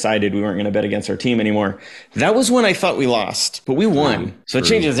we decided we weren't going to bet against our team anymore. That was when I thought we lost, but we won. So it True.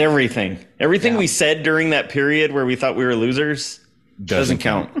 changes everything. Everything Yeah. we said during that period where we thought we were losers doesn't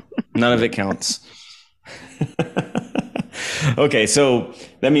count. None of it counts. Okay, so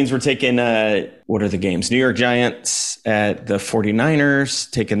that means we're taking, what are the games? New York Giants at the 49ers,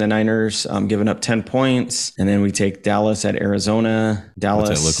 taking the Niners, giving up 10 points. And then we take Dallas at Arizona. Dallas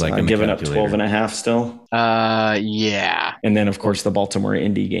What's it look like in the giving up calculator? 12 and a half still. yeah. And then, of course, the Baltimore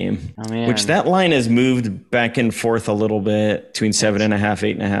Indy game, Oh man, which that line has moved back and forth a little bit between 7.5,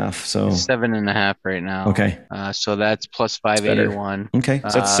 8.5. So, 7.5 right now. okay. So that's plus better. 581. Okay.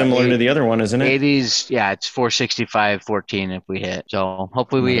 So that's similar to the other one, isn't it? 80s, yeah, it's 465.14 if we hit. So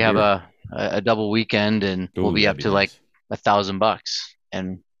hopefully we have a double weekend and we'll Ooh, be up that'd to be like nice. $1,000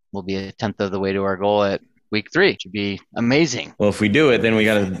 and we'll be a tenth of the way to our goal at week 3. Should be amazing. Well, if we do it, then we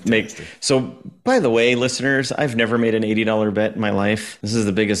got to make. Fantastic. So, by the way, listeners, I've never made an $80 bet in my life. This is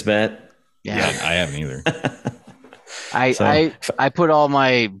the biggest bet. Yeah, Yeah, I haven't either. I put all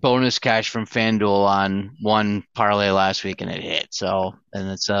my bonus cash from FanDuel on one parlay last week and it hit. So and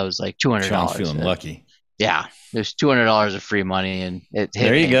that was like $200. Sean's feeling lucky. Yeah, there's $200 of free money and it hit.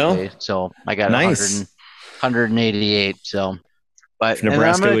 There you go. thankfully. So I got Nice. 188. So, but If and then I'm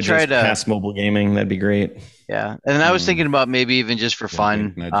Nebraska gonna would try just to pass mobile gaming, that'd be great. yeah. And then I was Mm. thinking about maybe even just for Yeah,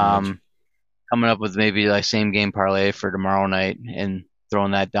 fun, nudge, nudge. coming up with maybe like same game parlay for tomorrow night and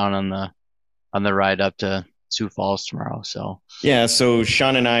throwing that down on the ride up to Sioux Falls tomorrow. So Yeah, so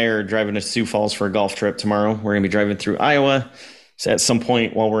Sean and I are driving to Sioux Falls for a golf trip tomorrow. We're going to be driving through Iowa. So at some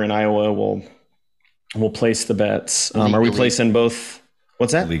point while we're in Iowa, we'll place the bets. Are we Legally. placing both?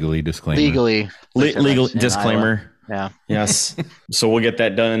 What's that? Legally disclaimer. legally, Legal in disclaimer. Yeah. Yes. So we'll get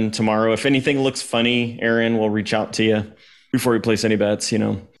that done tomorrow. If anything looks funny, Aaron, we'll reach out to you before we place any bets,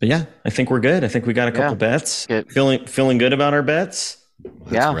 But yeah, I think we're good. I think we got a couple Yeah. bets. Good. Feeling good about our bets.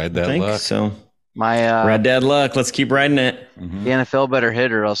 Let's Yeah. ride I that think luck. so. My Ride dad luck. Let's keep riding it. Mhm. the NFL better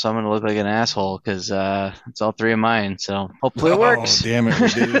hit or else I'm gonna look like an asshole because it's all 3 of mine. So hopefully it works. Oh, damn it. We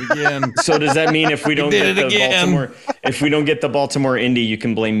did it again. So does that mean if we don't did get it the again. Baltimore Indy, you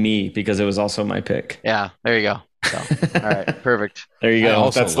can blame me because it was also my pick? Yeah, there you go. So, all right, perfect. There you I go.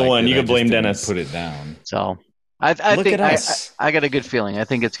 also That's the liked one. it. You I can blame just didn't Dennis. Put it down. So I Look think at us. I got a good feeling. I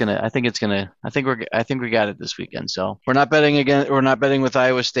think we got it this weekend. So we're not betting again. We're not betting with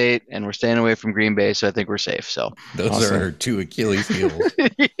Iowa State, and we're staying away from Green Bay. So I think we're safe. So Those Awesome. are our 2 Achilles heels.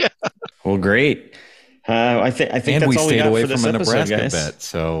 Well, great. I think And that's we all we stayed got away for this from a episode, Nebraska guys. bet.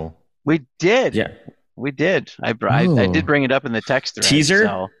 So we did. Yeah. We did. I Oh. did bring it up in the text thread. Teaser?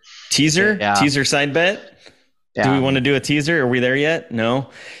 So, Teaser? Yeah. Teaser side bet? yeah. Do we want to do a teaser? Are we there yet? No.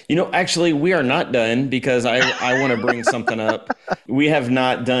 Actually, we are not done because I want to bring something up. We have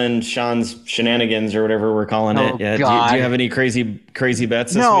not done Sean's shenanigans or whatever we're calling Oh, it yet. Do God. you have any crazy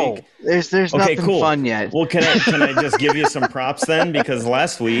bets this No, week? there's Okay, nothing cool. fun yet. Well, can I just give you some props then? Because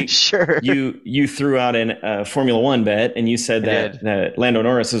last week Sure. you threw out a Formula One bet and you said I that Lando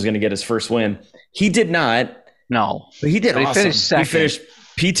Norris was going to get his first win. He did not, No. but he did But he awesome. finished second. He finished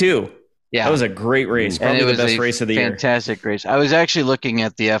P2. Yeah. That was a great race, and probably it the was best a race of the year. fantastic race. I was actually looking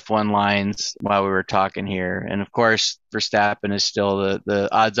at the F1 lines while we were talking here, and of course, Verstappen is still the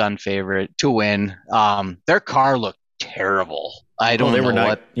odds-on favorite to win. Their car looked terrible. I don't know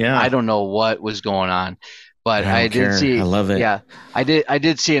what. Yeah, I don't know what was going on, but I I don't did care. see. I love it. Yeah, I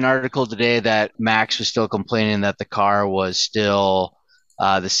did see an article today that Max was still complaining that the car was still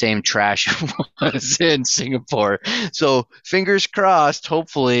the same trash it was in Singapore. So fingers crossed.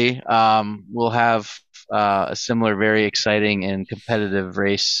 Hopefully, we'll have a similar, very exciting and competitive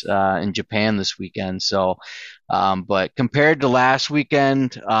race in Japan this weekend. So But compared to last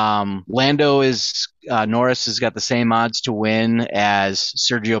weekend, Norris has got the same odds to win as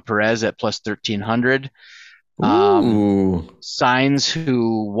Sergio Perez at plus 1,300. Sainz,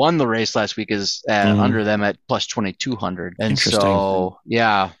 who won the race last week, is under them at plus 2,200. And so,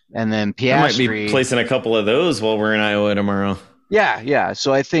 yeah. And then Piastri. I might be placing a couple of those while we're in Iowa tomorrow. Yeah.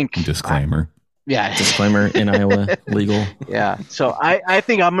 So I think. Disclaimer. Disclaimer in Iowa, legal. Yeah. So I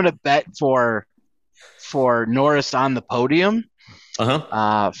think I'm going to bet for Norris on the podium.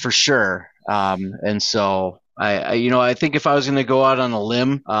 For sure. And so I think if I was going to go out on a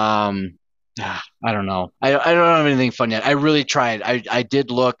limb, I don't know. I don't have anything fun yet. I really tried. I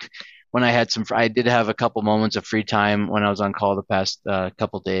did look when I did have a couple moments of free time when I was on call the past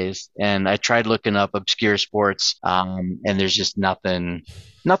couple days, and I tried looking up obscure sports, and there's just nothing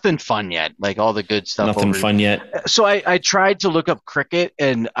fun yet. Like all the good stuff. Nothing fun yet. So I tried to look up cricket,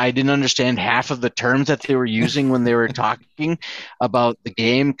 and I didn't understand half of the terms that they were using when they were talking about the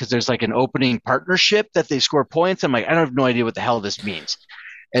game, because there's like an opening partnership that they score points. I'm like, I have no idea what the hell this means.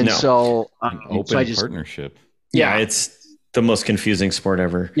 And partnership. Yeah, it's the most confusing sport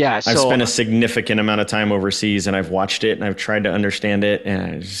ever. Yeah, I've spent a significant amount of time overseas, and I've watched it, and I've tried to understand it, and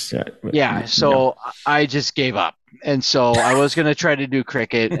I just gave up. And so I was going to try to do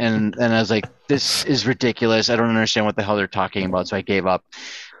cricket, and I was like, this is ridiculous. I don't understand what the hell they're talking about, so I gave up.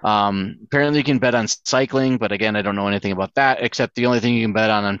 Apparently you can bet on cycling, but again, I don't know anything about that, except the only thing you can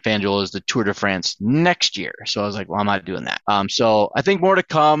bet on FanDuel is the Tour de France next year. So I was like, well, I'm not doing that. So I think more to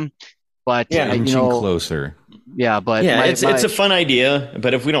come, but inching closer. Yeah, but it's a fun idea,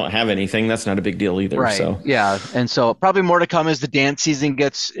 but if we don't have anything, that's not a big deal either. Right. So yeah, and so probably more to come as the dance season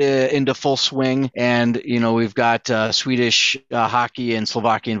gets into full swing, and we've got Swedish hockey and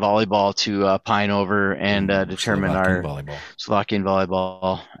Slovakian volleyball to pine over and determine Slovakian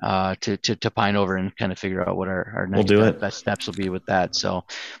volleyball to pine over and kind of figure out what our next best steps will be with that. So,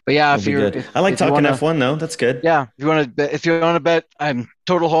 but yeah, I like talking F1 though. That's good. Yeah, if you want to bet, I'm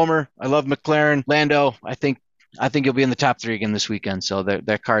total homer. I love McLaren, Lando. I think you'll be in the top 3 again this weekend. So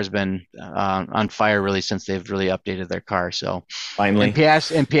their car's been on fire really since they've really updated their car. So finally, and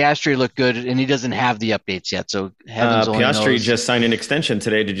Piastri looked good, and he doesn't have the updates yet. So Piastri just signed an extension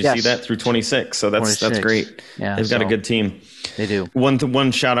today. Did you see that through 26? So that's great. Yeah, they've got a good team. They do.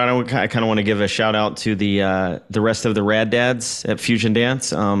 One shout out. I kind of want to give a shout out to the rest of the Rad Dads at Fusion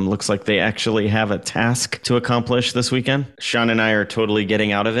Dance. Looks like they actually have a task to accomplish this weekend. Sean and I are totally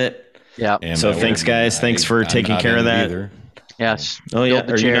getting out of it. Yeah. So thanks, guys. Thanks for taking care of that. Either. Yes. Oh yeah.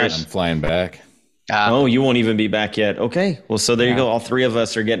 Are you not? I'm flying back. You won't even be back yet. Okay. Well, so there you go. All 3 of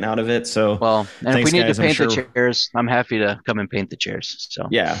us are getting out of it. So and if we need to paint the chairs, I'm happy to come and paint the chairs. So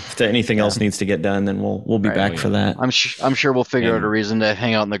yeah, if anything else needs to get done, then we'll be back for that. I'm sure we'll figure out a reason to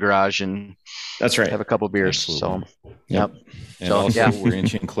hang out in the garage and that's right. Have a couple beers. Absolutely. So yep. And also we're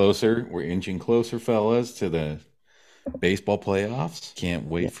inching closer. We're inching closer, fellas, to the baseball playoffs. Can't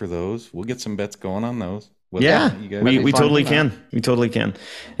wait for those. We'll get some bets going on those. We totally can. We totally can.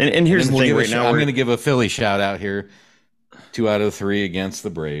 And here's the thing right now. I'm going to give a Philly shout out here. 2 out of 3 against the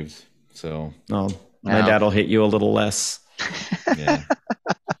Braves. So my dad will hit you a little less. Yeah.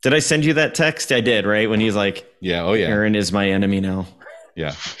 Did I send you that text? I did, right? When he's like, Aaron is my enemy now.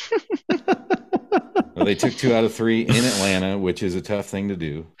 Yeah. Well, they took 2 out of 3 in Atlanta, which is a tough thing to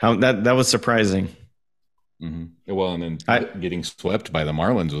do. That was surprising. Mm-hmm. Well, and then getting swept by the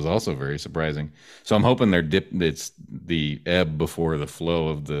Marlins was also very surprising. So I'm hoping it's the ebb before the flow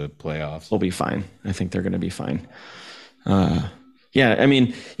of the playoffs. They'll be fine. I think they're going to be fine. I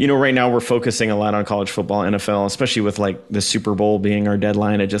mean, right now we're focusing a lot on college football, NFL, especially with like the Super Bowl being our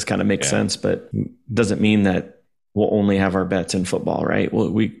deadline. It just kind of makes sense, but doesn't mean that we'll only have our bets in football, right? Well,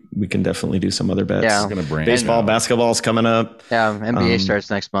 we can definitely do some other bets. Yeah, baseball, basketball's coming up. Yeah, NBA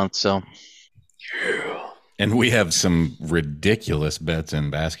starts next month, so. And we have some ridiculous bets in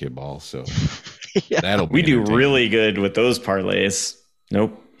basketball, so that'll be we do really good with those parlays.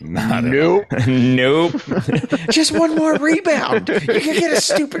 Nope. Nope. Just one more rebound. You can get a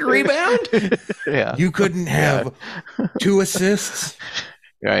stupid rebound. Yeah. You couldn't have 2 assists.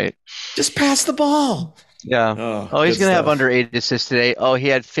 Right. Just pass the ball. Yeah. Oh, he's going to have under 8 assists today. Oh, he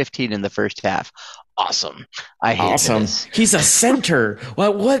had 15 in the first half. Awesome. I hate this. He's a center.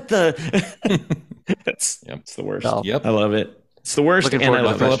 What the? It's the worst. Yep. I love it. It's the worst. Looking forward to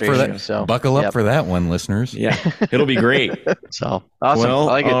buckle up for that. So, buckle up for that one, listeners. Yeah, it'll be great. So awesome. Well,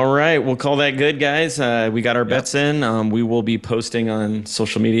 I like it. All right, we'll call that good, guys. We got our bets in. We will be posting on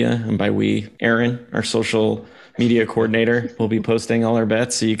social media, and by we, Aaron, our social media coordinator, will be posting all our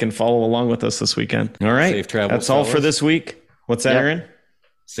bets, so you can follow along with us this weekend. All right, safe travels. That's all for this week. What's that, Aaron?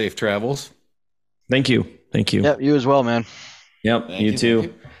 Safe travels. Thank you. Thank you. Yep, you as well, man. Yep, you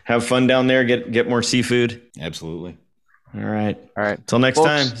too. Have fun down there. Get more seafood. Absolutely. All right. Till next Folks,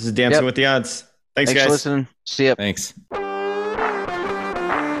 time. This is Dancing with the Odds. Thanks guys. For listening. See ya. Thanks.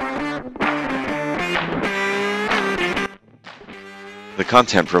 The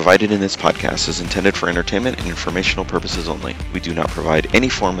content provided in this podcast is intended for entertainment and informational purposes only. We do not provide any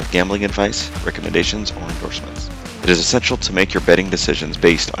form of gambling advice, recommendations, or endorsements. It is essential to make your betting decisions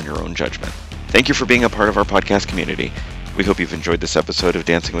based on your own judgment. Thank you for being a part of our podcast community. We hope you've enjoyed this episode of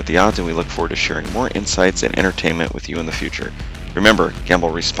Dancing with the Odds, and we look forward to sharing more insights and entertainment with you in the future. Remember,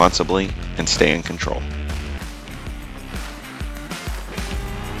 gamble responsibly and stay in control.